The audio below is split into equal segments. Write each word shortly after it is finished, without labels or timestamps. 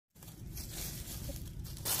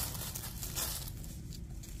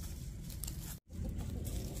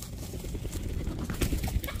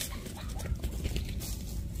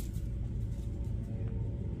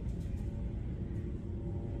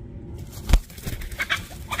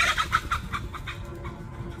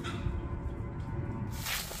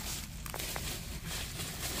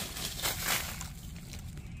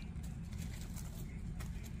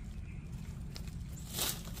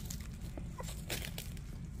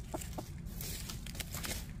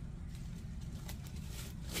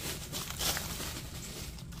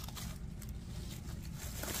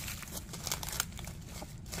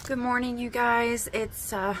Good morning, you guys.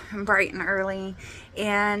 It's bright and early,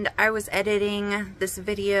 and I was editing this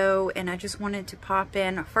video and I just wanted to pop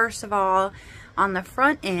in first of all on the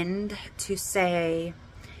front end to say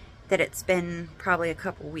that it's been probably a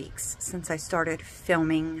couple weeks since I started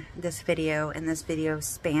filming this video, and this video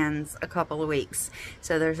spans a couple of weeks.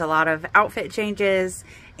 So there's a lot of outfit changes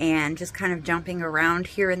and just kind of jumping around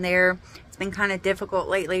here and there. It's been kind of difficult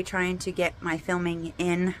lately trying to get my filming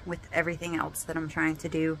in with everything else that I'm trying to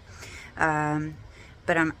do. But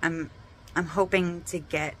I'm hoping to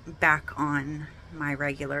get back on my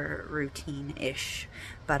regular routine-ish.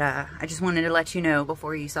 But I just wanted to let you know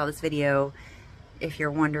before you saw this video, if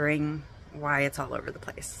you're wondering why it's all over the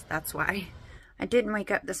place. That's why. I didn't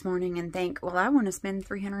wake up this morning and think, well, I want to spend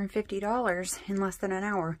 $350 in less than an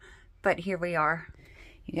hour. But here we are.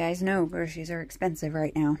 You guys know groceries are expensive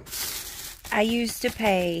right now. I used to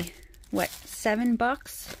pay, what, $7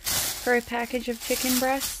 for a package of chicken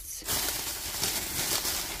breasts?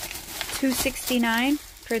 $2.69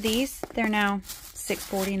 for these. They're now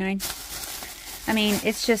 $6.49. I mean,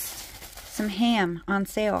 it's just some ham on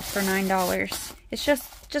sale for $9. It's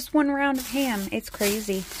just one round of ham. It's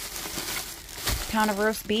crazy. Pound of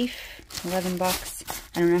roast beef,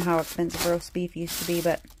 $11. I don't know how expensive roast beef used to be,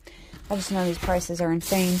 but I just know these prices are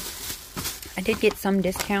insane. I did get some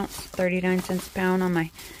discounts, 39 cents a pound on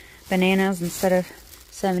my bananas instead of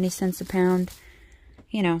 70 cents a pound.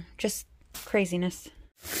 You know, just craziness.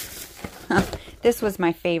 This was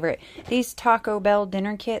my favorite. These Taco Bell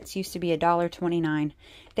dinner kits used to be $1.29.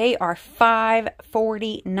 They are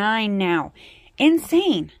 $5.49 now.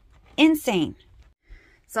 Insane. Insane.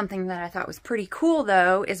 Something that I thought was pretty cool,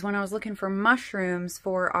 though, is when I was looking for mushrooms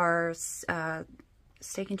for our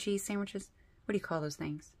steak and cheese sandwiches. What do you call those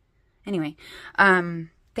things? Anyway,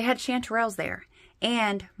 they had chanterelles there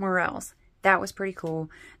and morels. That was pretty cool.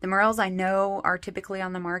 The morels I know are typically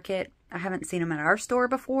on the market. I haven't seen them at our store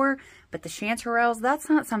before, but the chanterelles, that's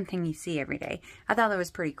not something you see every day. I thought that was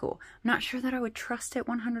pretty cool. I'm not sure that I would trust it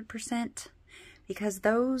 100% because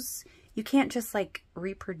those, you can't just like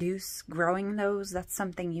reproduce growing those. That's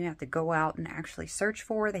something you have to go out and actually search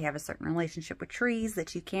for. They have a certain relationship with trees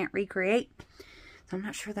that you can't recreate. So I'm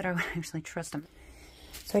not sure that I would actually trust them.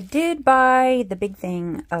 So I did buy the big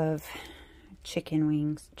thing of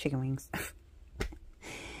chicken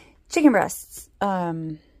breasts.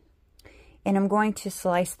 And I'm going to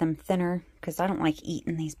slice them thinner because I don't like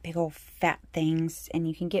eating these big old fat things. And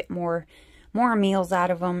you can get more meals out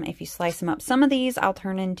of them if you slice them up. Some of these I'll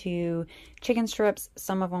turn into chicken strips.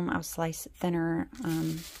 Some of them I'll slice thinner,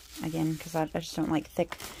 again, because I just don't like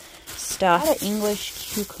thick stuff. I got an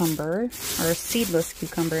English cucumber, or a seedless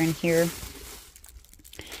cucumber in here.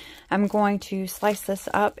 I'm going to slice this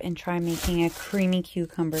up and try making a creamy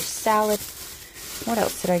cucumber salad. What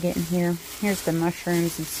else did I get in here? Here's the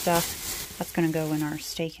mushrooms and stuff. That's going to go in our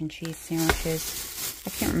steak and cheese sandwiches. I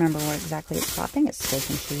can't remember what exactly it's called. I think it's steak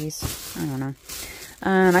and cheese. I don't know.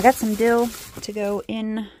 I got some dill to go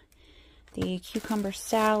in the cucumber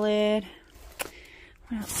salad.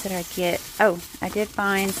 What else did I get? Oh, I did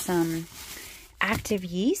find some active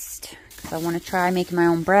yeast because I want to try making my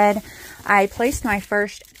own bread. I placed my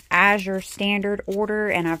first Azure standard order,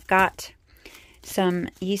 and I've got some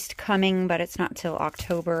yeast coming, but it's not till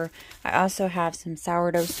October. I also have some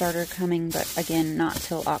sourdough starter coming, but again, not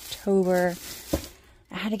till October.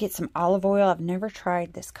 I had to get some olive oil. I've never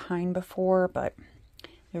tried this kind before, but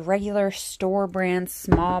the regular store brand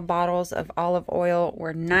small bottles of olive oil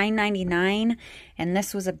were $9.99, and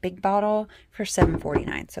this was a big bottle for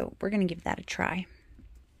 $7.49. So we're going to give that a try.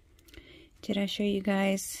 Did I show you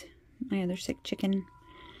guys my other sick chicken?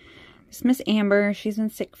 It's Miss Amber. She's been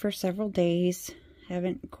sick for several days.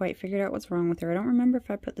 Haven't quite figured out what's wrong with her. I don't remember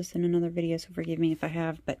if I put this in another video, so forgive me if I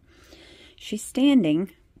have, but she's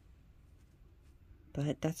standing.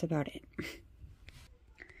 But that's about it.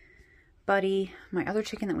 Buddy, my other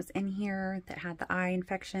chicken that was in here that had the eye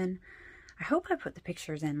infection, I hope I put the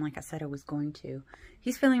pictures in like I said I was going to.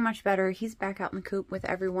 He's feeling much better. He's back out in the coop with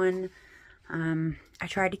everyone. I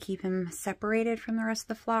tried to keep him separated from the rest of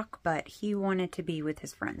the flock, but he wanted to be with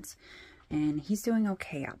his friends. And he's doing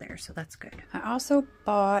okay out there, so that's good. I also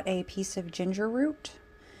bought a piece of ginger root.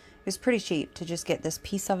 It was pretty cheap to just get this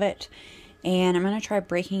piece of it. And I'm going to try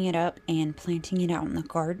breaking it up and planting it out in the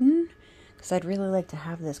garden, because I'd really like to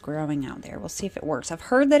have this growing out there. We'll see if it works. I've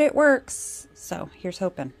heard that it works, so here's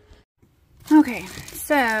hoping. Okay,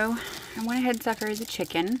 so I went ahead and separated the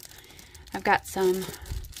chicken. I've got some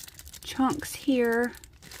chunks here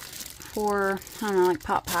for, I don't know, like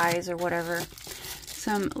pot pies or whatever.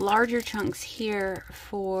 Some larger chunks here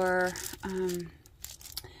for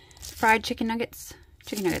fried chicken nuggets.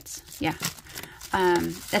 Yeah.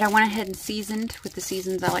 that I went ahead and seasoned with the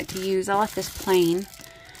seasons I like to use. I left this plain.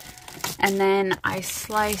 And then I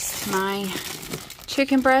sliced my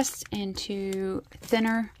chicken breast into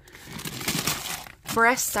thinner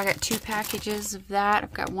breasts. I got 2 packages of that.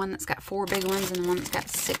 I've got one that's got 4 big ones and one that's got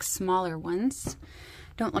 6 smaller ones.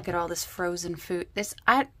 Don't look at all this frozen food.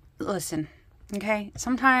 Listen, okay?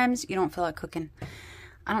 Sometimes you don't feel like cooking.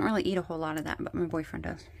 I don't really eat a whole lot of that, but my boyfriend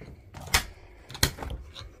does.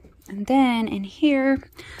 And then in here,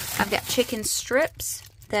 I've got chicken strips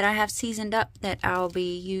that I have seasoned up that I'll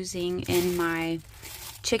be using in my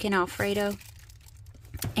chicken Alfredo.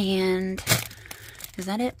 And is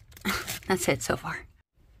that it? That's it so far.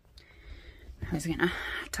 I was gonna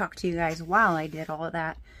talk to you guys while I did all of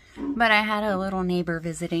that, but I had a little neighbor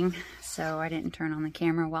visiting, so I didn't turn on the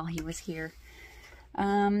camera while he was here.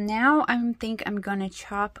 Now I think I'm gonna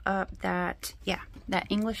chop up that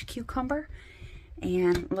English cucumber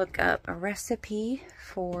and look up a recipe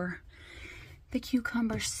for the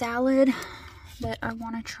cucumber salad that I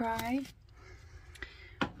want to try.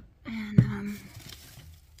 And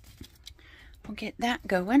we'll get that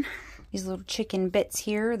going. These little chicken bits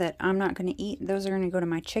here that I'm not going to eat, those are going to go to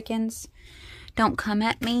my chickens. Don't come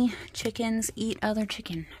at me. Chickens eat other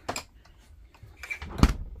chicken.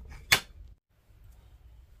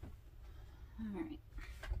 Alright.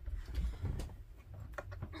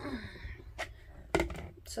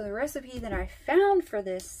 So the recipe that I found for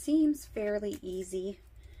this seems fairly easy.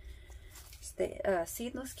 It's the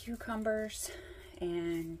seedless cucumbers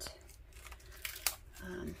and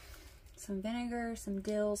some vinegar, some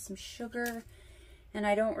dill, some sugar, and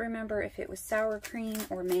I don't remember if it was sour cream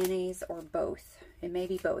or mayonnaise or both. It may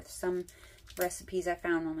be both. Some recipes I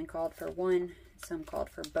found only called for one, some called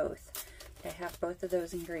for both. They have both of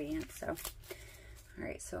those ingredients. So,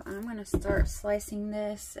 alright, so I'm going to start slicing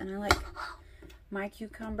this, and I like my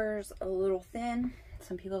cucumbers a little thin.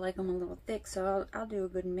 Some people like them a little thick, so I'll do a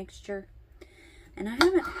good mixture. And I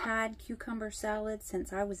haven't had cucumber salad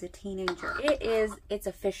since I was a teenager. It's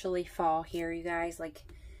officially fall here, you guys. Like,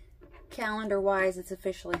 calendar-wise, it's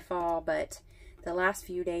officially fall, but the last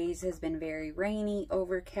few days has been very rainy,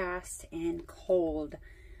 overcast, and cold.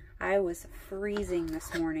 I was freezing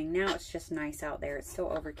this morning. Now it's just nice out there. It's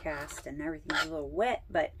still overcast and everything's a little wet,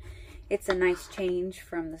 but it's a nice change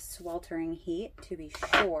from the sweltering heat, to be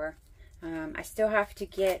sure. I still have to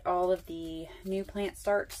get all of the new plant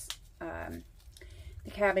starts,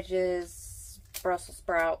 the cabbages, Brussels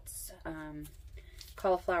sprouts,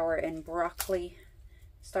 cauliflower, and broccoli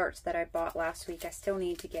starts that I bought last week. I still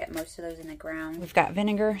need to get most of those in the ground. We've got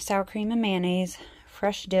vinegar, sour cream, and mayonnaise,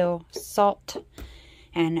 fresh dill, salt,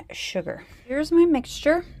 and sugar. Here's my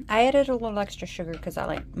mixture. I added a little extra sugar because I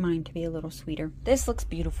like mine to be a little sweeter. This looks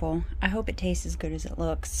beautiful. I hope it tastes as good as it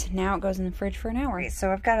looks. Now it goes in the fridge for an hour.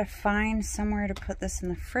 So I've got to find somewhere to put this in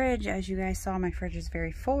the fridge. As you guys saw, my fridge is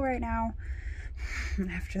very full right now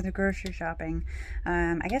after the grocery shopping.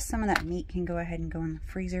 I guess some of that meat can go ahead and go in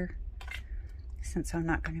the freezer since I'm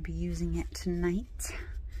not going to be using it tonight.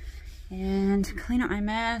 And clean up my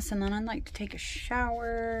mess, and then I'd like to take a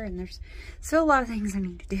shower, and there's still a lot of things I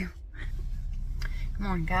need to do. Come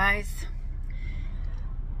on, guys.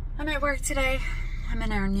 I'm at work today. I'm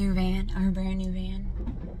in our new van, our brand new van.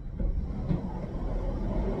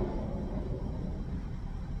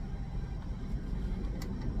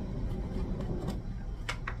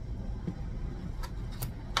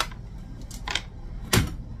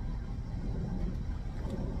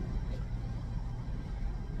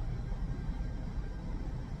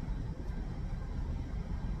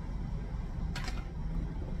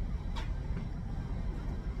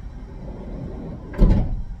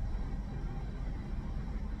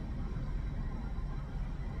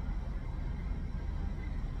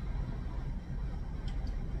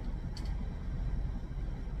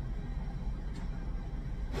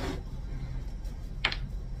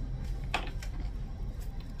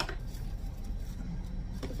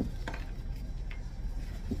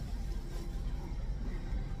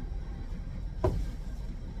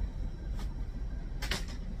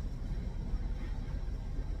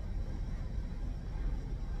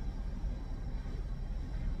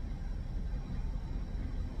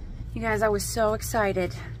 You guys, I was so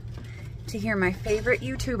excited to hear my favorite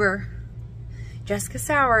YouTuber, Jessica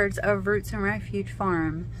Sowards of Roots and Refuge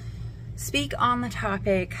Farm, speak on the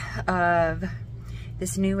topic of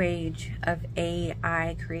this new age of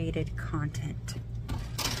AI created content.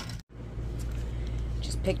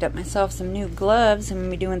 Just picked up myself some new gloves. I'm going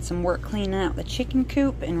to be doing some work cleaning out the chicken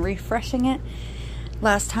coop and refreshing it.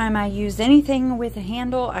 Last time I used anything with a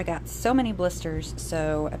handle, I got so many blisters,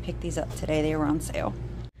 so I picked these up today. They were on sale.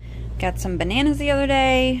 Got some bananas the other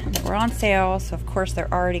day. They were on sale, so of course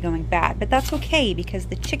they're already going bad. But that's okay because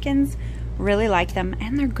the chickens really like them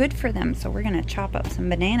and they're good for them. So we're gonna chop up some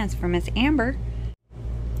bananas for Miss Amber.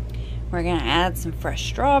 We're gonna add some fresh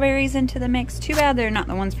strawberries into the mix. Too bad they're not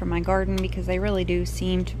the ones from my garden because they really do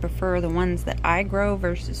seem to prefer the ones that I grow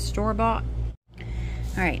versus store-bought.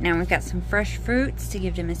 All right, now we've got some fresh fruits to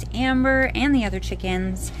give to Miss Amber and the other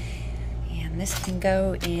chickens. And this can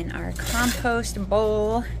go in our compost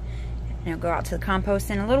bowl. And it'll go out to the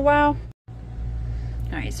compost in a little while.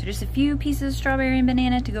 All right, so just a few pieces of strawberry and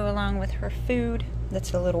banana to go along with her food.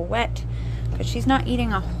 That's a little wet, but she's not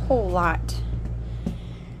eating a whole lot.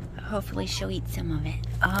 Hopefully she'll eat some of it.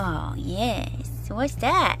 Oh, yes. What's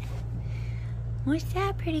that? What's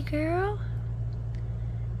that, pretty girl?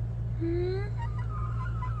 Her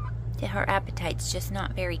appetite's just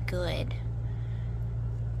not very good.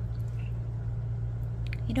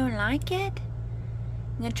 You don't like it?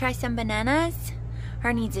 You gonna try some bananas?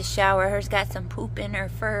 Her needs a shower. Her's got some poop in her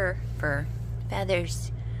fur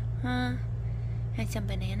feathers. Huh? And some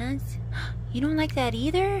bananas? You don't like that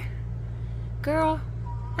either? Girl,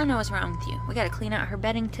 I don't know what's wrong with you. We gotta clean out her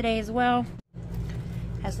bedding today as well.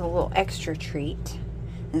 As a little extra treat.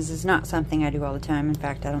 This is not something I do all the time. In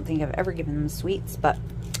fact, I don't think I've ever given them sweets, but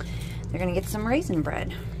they're gonna get some raisin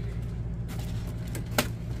bread.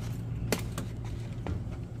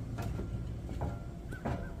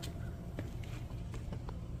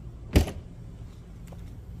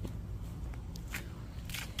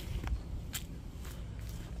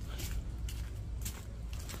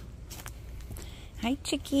 Hi,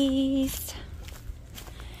 chickies.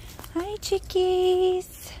 Hi,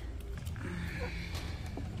 chickies.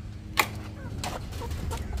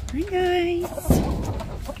 Hi, guys.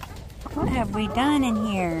 What have we done in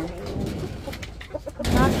here?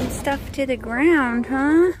 Knocking stuff to the ground,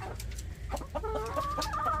 huh?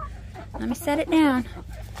 Let me set it down.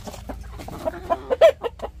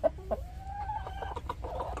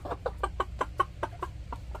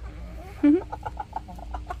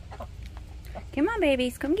 Come on,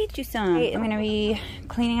 babies, come get you some. I'm going to be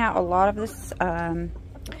cleaning out a lot of this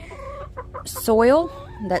soil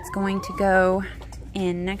that's going to go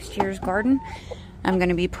in next year's garden. I'm going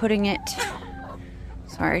to be putting it,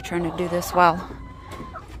 sorry, trying to do this while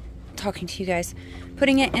talking to you guys,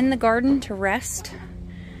 putting it in the garden to rest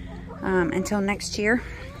until next year.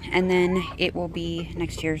 And then it will be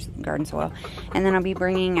next year's garden soil. And then I'll be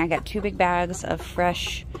bringing, I got 2 big bags of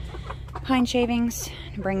fresh pine shavings,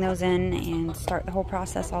 bring those in and start the whole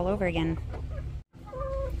process all over again.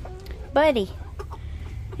 Buddy.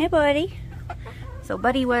 Hey, Buddy. So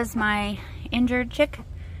Buddy was my injured chick.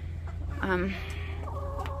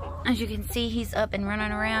 As you can see, he's up and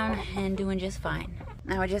running around and doing just fine.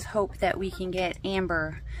 Now I just hope that we can get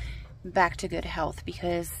Amber back to good health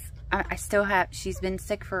because I still have, she's been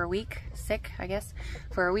sick for a week. I guess,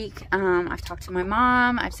 for a week. I've talked to my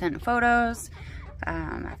mom, I've sent photos.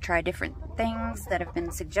 I've tried different things that have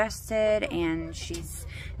been suggested and she's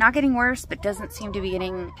not getting worse but doesn't seem to be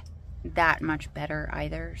getting that much better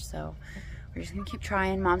either, so we're just gonna keep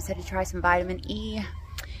trying. Mom said to try some vitamin E,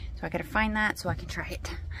 so I gotta find that so I can try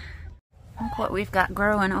it. Look what we've got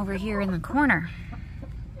growing over here in the corner.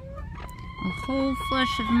 A whole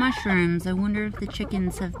flush of mushrooms. I wonder if the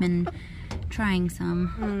chickens have been trying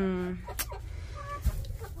some.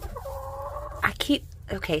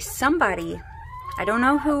 Okay, somebody, I don't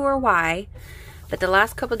know who or why, but the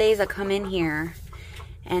last couple days I come in here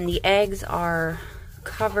and the eggs are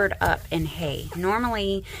covered up in hay.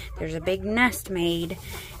 Normally there's a big nest made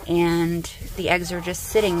and the eggs are just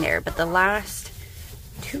sitting there, but the last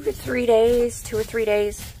 2 or 3 days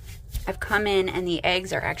I've come in and the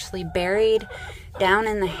eggs are actually buried down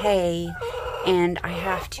in the hay and I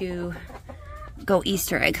have to go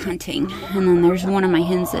Easter egg hunting. And then there's one of my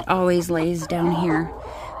hens that always lays down here.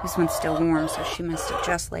 This one's still warm, so she must have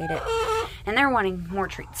just laid it. And they're wanting more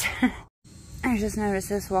treats. I just noticed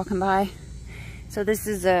this walking by. So this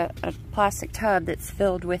is a plastic tub that's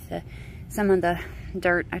filled with some of the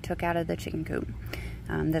dirt I took out of the chicken coop.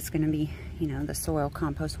 That's going to be, you know, the soil,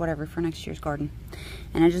 compost, whatever, for next year's garden.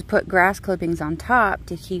 And I just put grass clippings on top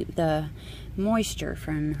to keep the moisture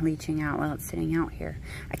from leaching out while it's sitting out here.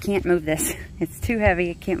 I can't move this. It's too heavy.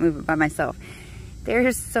 I can't move it by myself.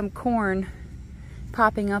 There's some corn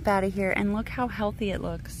popping up out of here, and look how healthy it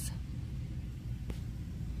looks.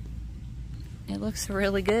 It looks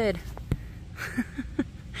really good.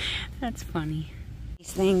 That's funny.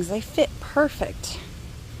 These things, they fit perfect.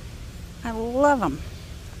 I love them.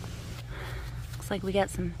 Looks like we got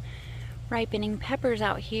some ripening peppers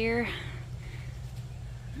out here.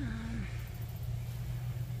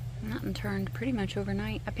 Nothing turned pretty much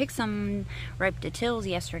overnight. I picked some ripe datills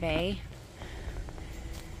yesterday.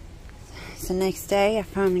 So next day I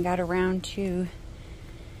finally got around to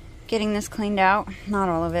getting this cleaned out. Not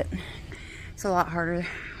all of it. It's a lot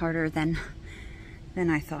harder than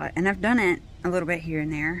I thought. And I've done it a little bit here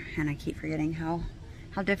and there, and I keep forgetting how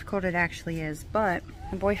difficult it actually is. But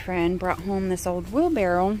my boyfriend brought home this old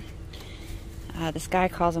wheelbarrow. This guy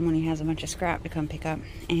calls him when he has a bunch of scrap to come pick up,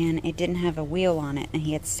 and it didn't have a wheel on it, and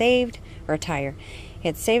he had saved, or a tire. He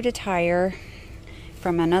had saved a tire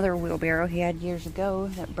from another wheelbarrow he had years ago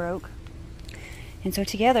that broke. And so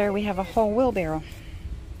together we have a whole wheelbarrow.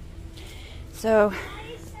 So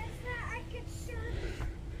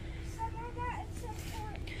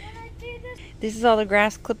this is all the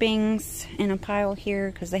grass clippings in a pile here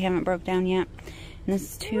because they haven't broke down yet. And this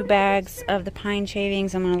is 2 bags of the pine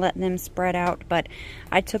shavings. I'm going to let them spread out. But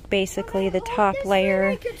I took basically the top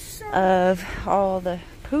layer of all the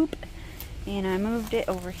poop and I moved it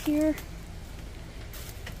over here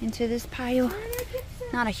into this pile.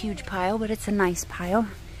 Not a huge pile, but it's a nice pile.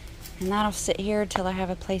 And that'll sit here till I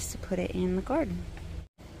have a place to put it in the garden.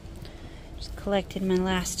 Just collected my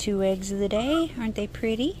last 2 eggs of the day. Aren't they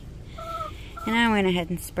pretty? And I went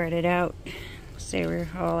ahead and spread it out. So they were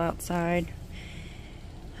all outside.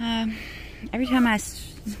 Every time I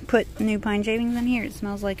put new pine shavings in here, it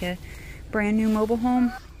smells like a brand new mobile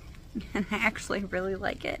home. And I actually really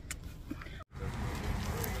like it.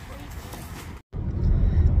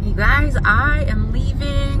 You guys, I am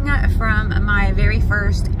leaving from my very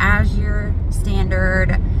first Azure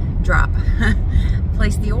Standard drop.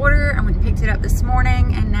 Placed the order, I went and picked it up this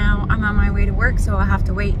morning, and now I'm on my way to work, so I'll have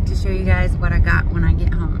to wait to show you guys what I got when I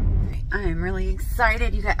get home. I am really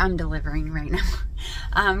excited. You guys, I'm delivering right now.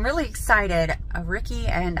 I'm really excited. Ricky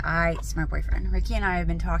and I, it's my boyfriend, Ricky and I have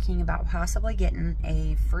been talking about possibly getting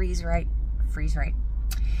a freeze dryer,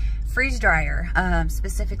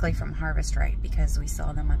 specifically from Harvest Right, because we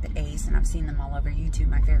saw them up at Ace and I've seen them all over YouTube.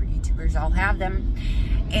 My favorite YouTubers all have them.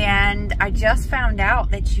 And I just found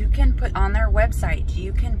out that you can put on their website,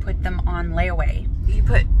 you can put them on layaway. You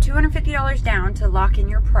put $250 down to lock in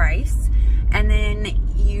your price, and then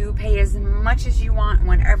you pay as much as you want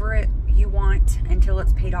whenever you want until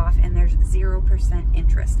it's paid off, and there's 0%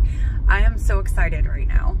 interest. I am so excited right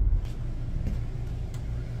now.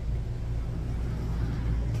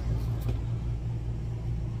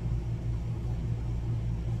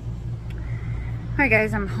 Alright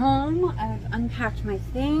guys, I'm home. I've unpacked my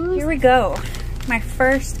things. Here we go. My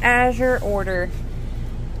first Azure order.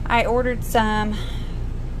 I ordered some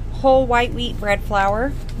whole white wheat bread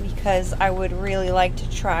flour because I would really like to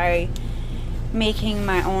try making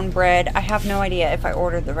my own bread. I have no idea if I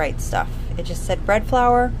ordered the right stuff. It just said bread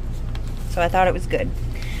flour, so I thought it was good.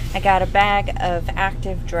 I got a bag of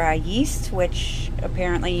active dry yeast, which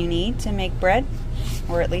apparently you need to make bread,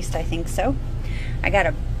 or at least I think so. I got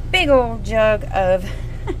a big old jug of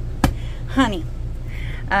honey.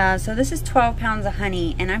 So this is 12 pounds of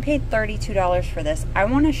honey, and I paid $32 for this. I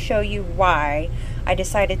want to show you why I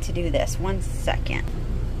decided to do this. 1 second.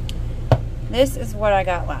 This is what I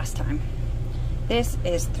got last time. This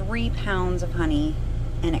is 3 pounds of honey,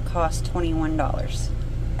 and it cost $21.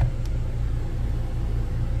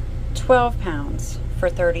 12 pounds for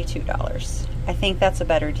 $32. I think that's a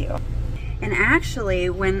better deal. And actually,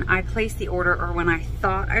 when I placed the order, or when I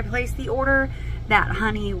thought I placed the order, that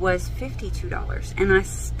honey was $52, and I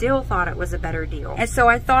still thought it was a better deal. And so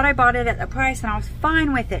I thought I bought it at the price, and I was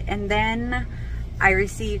fine with it. And then I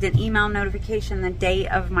received an email notification the day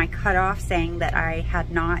of my cutoff saying that I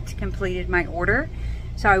had not completed my order.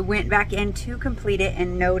 So I went back in to complete it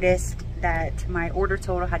and noticed that my order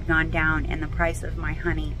total had gone down and the price of my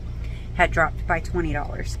honey had dropped by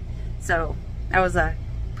 $20. So that was a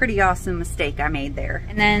pretty awesome mistake I made there.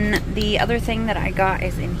 And then the other thing that I got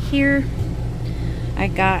is in here. I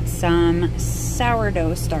got some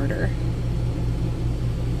sourdough starter.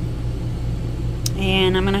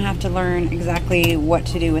 And I'm gonna have to learn exactly what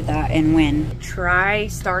to do with that and when. Try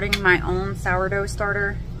starting my own sourdough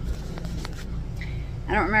starter.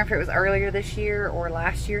 I don't remember if it was earlier this year or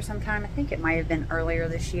last year sometime. I think it might have been earlier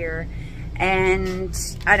this year. And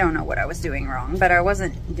I don't know what I was doing wrong, but I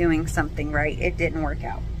wasn't doing something right. It didn't work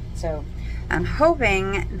out. So I'm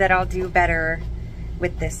hoping that I'll do better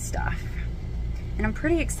with this stuff. And I'm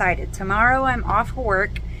pretty excited. Tomorrow I'm off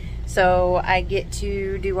work, so I get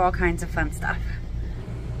to do all kinds of fun stuff.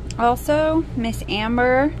 Also, Miss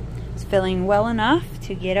Amber is feeling well enough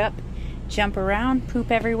to get up, jump around,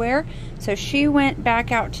 poop everywhere. So she went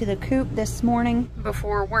back out to the coop this morning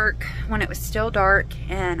before work when it was still dark,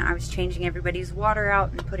 and I was changing everybody's water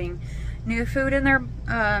out and putting new food in their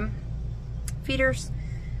feeders.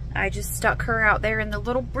 I just stuck her out there in the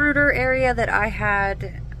little brooder area that I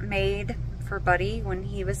had made for Buddy when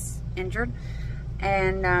he was injured,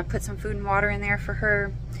 and put some food and water in there for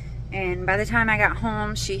her. And by the time I got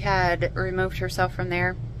home, she had removed herself from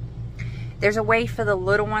there. There's a way for the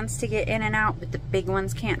little ones to get in and out, but the big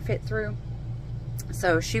ones can't fit through.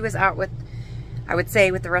 So she was out with, I would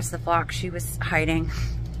say, with the rest of the flock. She was hiding.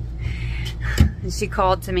 And she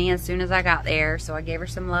called to me as soon as I got there, so I gave her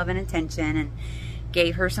some love and attention and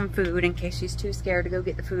gave her some food in case she's too scared to go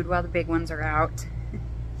get the food while the big ones are out.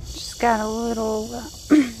 She's got a little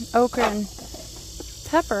okra and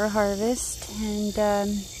pepper harvest, and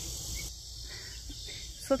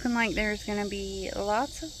it's looking like there's going to be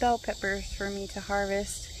lots of bell peppers for me to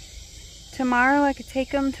harvest. Tomorrow, I could take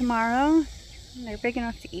them tomorrow. They're big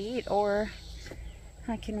enough to eat, or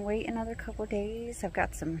I can wait another couple days. I've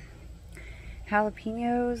got some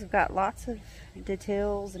jalapenos, I've got lots of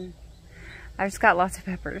details, and I've just got lots of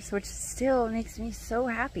peppers, which still makes me so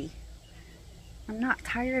happy. I'm not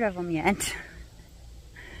tired of them yet.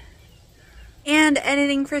 And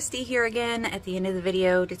Editing Christy here again at the end of the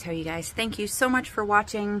video to tell you guys thank you so much for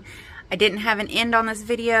watching. I didn't have an end on this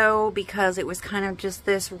video because it was kind of just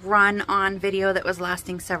this run-on video that was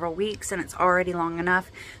lasting several weeks, and it's already long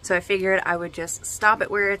enough. So I figured I would just stop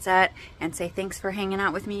it where it's at and say thanks for hanging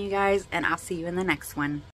out with me, you guys, and I'll see you in the next one.